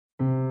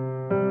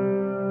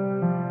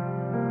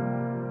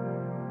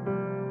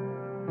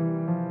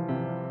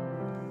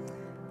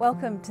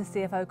Welcome to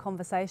CFO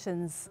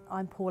Conversations.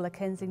 I'm Paula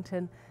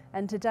Kensington,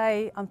 and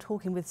today I'm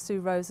talking with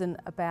Sue Rosen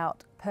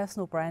about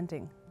personal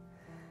branding.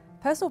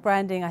 Personal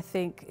branding, I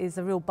think, is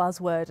a real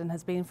buzzword and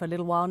has been for a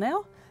little while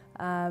now.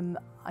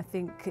 I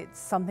think it's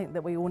something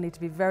that we all need to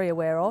be very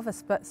aware of,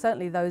 but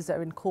certainly those that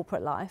are in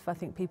corporate life. I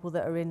think people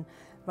that are in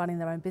running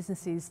their own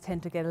businesses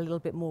tend to get a little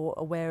bit more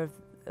aware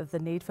of the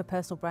need for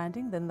personal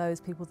branding than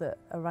those people that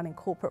are running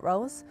corporate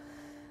roles.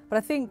 But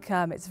I think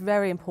it's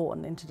very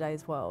important in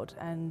today's world,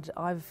 and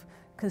I've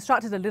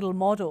constructed a little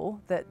model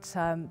that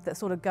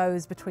sort of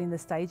goes between the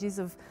stages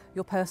of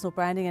your personal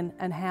branding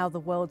and how the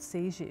world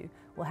sees you,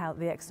 or how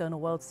the external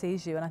world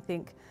sees you. And I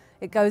think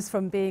it goes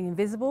from being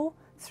invisible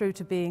through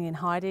to being in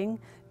hiding,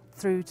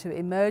 through to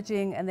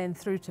emerging, and then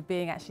through to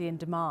being actually in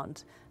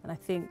demand. And I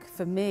think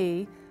for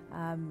me,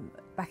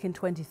 back in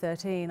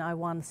 2013, I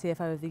won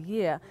CFO of the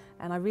Year,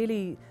 and I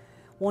really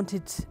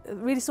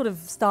sort of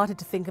started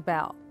to think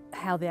about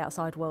how the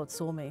outside world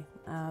saw me.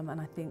 And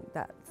I think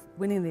that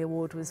winning the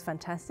award was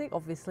fantastic,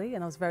 obviously,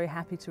 and I was very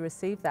happy to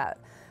receive that.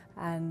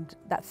 And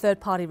that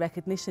third-party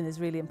recognition is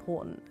really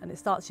important, and it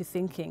starts you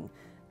thinking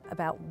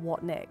about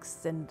what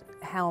next and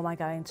how am I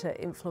going to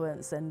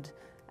influence and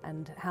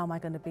how am I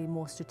going to be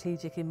more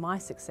strategic in my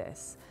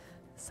success.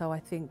 So I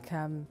think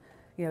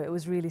it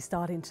was really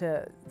started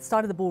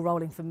the ball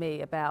rolling for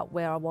me about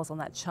where I was on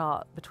that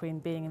chart between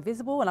being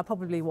invisible, and I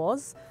probably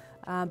was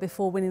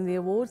before winning the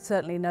award.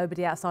 Certainly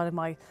nobody outside of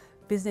my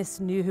business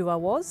knew who I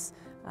was,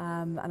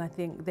 and I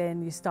think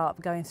then you start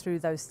going through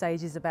those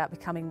stages about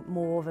becoming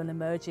more of an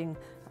emerging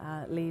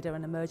leader,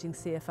 an emerging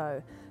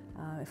CFO.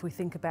 If we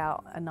think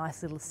about a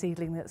nice little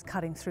seedling that's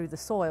cutting through the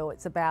soil,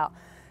 it's about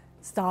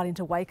starting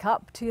to wake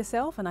up to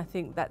yourself, and I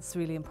think that's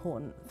really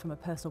important from a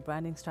personal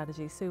branding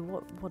strategy. Sue,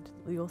 what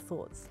are your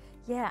thoughts?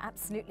 Yeah,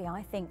 absolutely.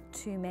 I think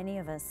too many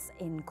of us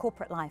in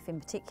corporate life in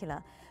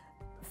particular,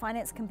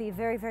 finance can be a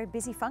very, very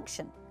busy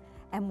function,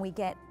 and we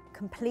get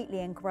completely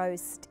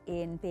engrossed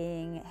in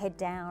being head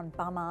down,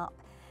 bum up,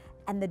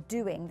 and the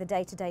doing, the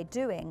day-to-day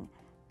doing,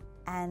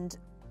 and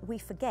we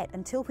forget,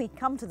 until we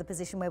come to the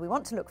position where we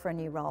want to look for a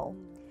new role,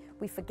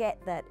 we forget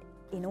that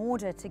in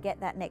order to get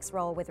that next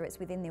role, whether it's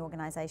within the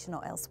organisation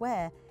or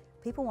elsewhere,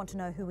 people want to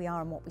know who we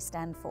are and what we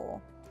stand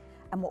for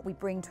and what we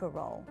bring to a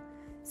role.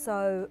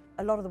 So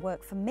a lot of the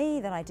work for me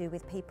that I do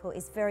with people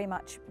is very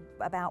much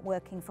about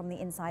working from the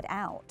inside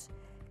out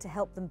to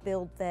help them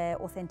build their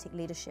authentic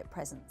leadership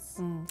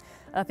presence.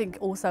 I think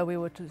also we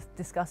were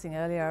discussing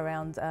earlier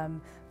around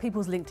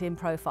people's LinkedIn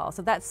profile.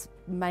 So that's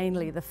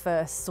mainly the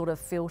first sort of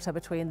filter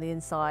between the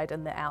inside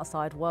and the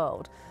outside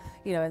world.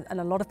 And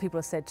a lot of people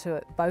have said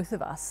to both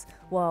of us,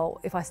 well,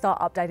 if I start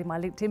updating my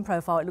LinkedIn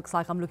profile, it looks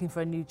like I'm looking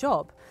for a new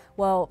job.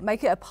 Well,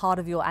 make it a part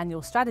of your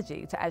annual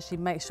strategy to actually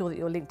make sure that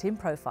your LinkedIn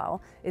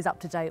profile is up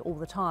to date all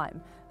the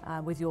time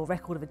with your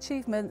record of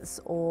achievements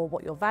or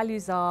what your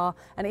values are,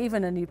 and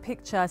even a new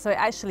picture. So it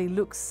actually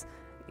looks,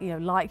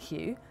 like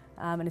you.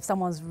 And if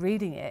someone's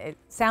reading it, it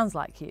sounds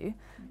like you.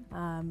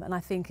 And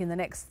I think in the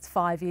next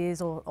 5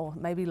 years or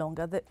maybe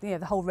longer, that the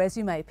whole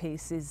resume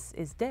piece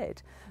is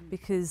dead,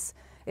 because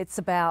it's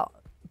about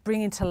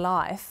bringing to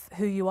life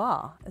who you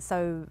are.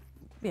 So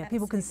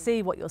people can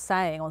see what you're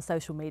saying on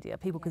social media.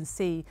 People can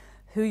see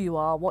who you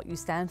are, what you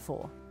stand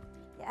for.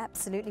 Yeah,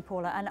 absolutely,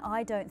 Paula. And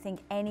I don't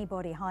think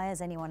anybody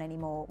hires anyone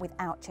anymore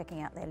without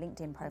checking out their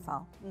LinkedIn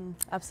profile.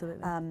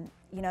 Absolutely.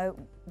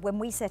 When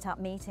we set up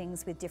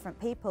meetings with different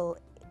people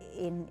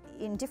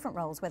in different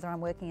roles, whether I'm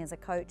working as a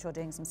coach or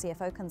doing some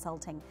CFO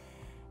consulting,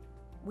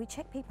 we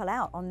check people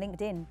out on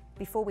LinkedIn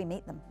before we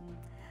meet them.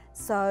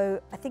 So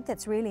I think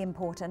that's really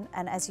important,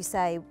 and as you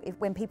say,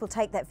 when people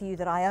take that view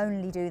that I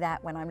only do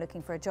that when I'm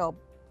looking for a job,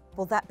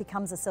 well, that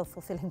becomes a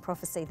self-fulfilling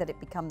prophecy, that it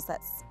becomes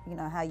that's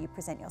how you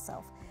present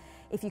yourself.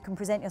 If you can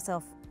present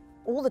yourself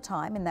all the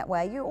time in that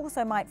way, you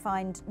also might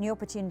find new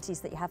opportunities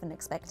that you haven't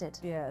expected.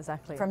 Yeah,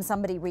 exactly. From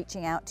somebody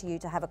reaching out to you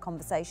to have a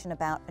conversation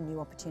about a new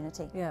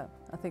opportunity. Yeah,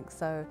 I think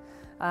so.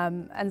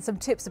 And some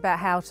tips about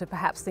how to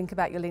perhaps think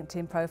about your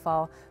LinkedIn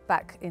profile.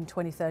 Back in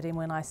 2013,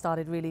 when I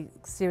started really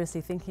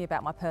seriously thinking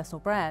about my personal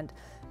brand,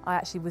 I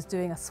actually was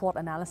doing a SWOT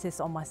analysis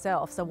on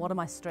myself. So what are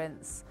my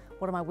strengths?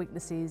 What are my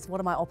weaknesses?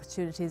 What are my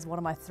opportunities? What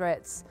are my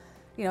threats?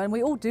 And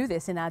we all do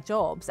this in our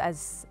jobs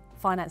as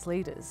finance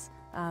leaders,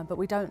 but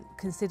we don't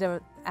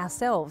consider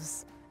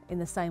ourselves in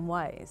the same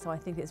way. So I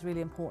think it's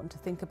really important to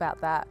think about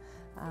that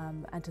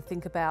and to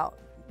think about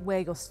where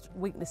your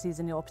weaknesses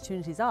and your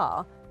opportunities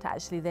are, to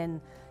actually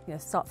then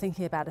start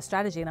thinking about a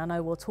strategy. And I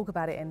know we'll talk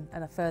about it in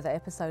a further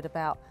episode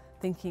about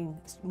thinking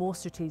more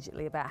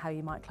strategically about how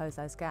you might close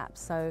those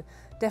gaps. So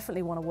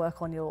definitely want to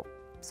work on your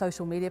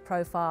social media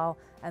profile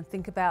and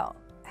think about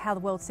how the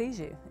world sees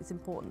you. It's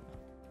important.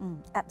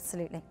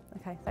 Absolutely.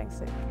 Okay, thanks,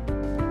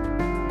 Sue.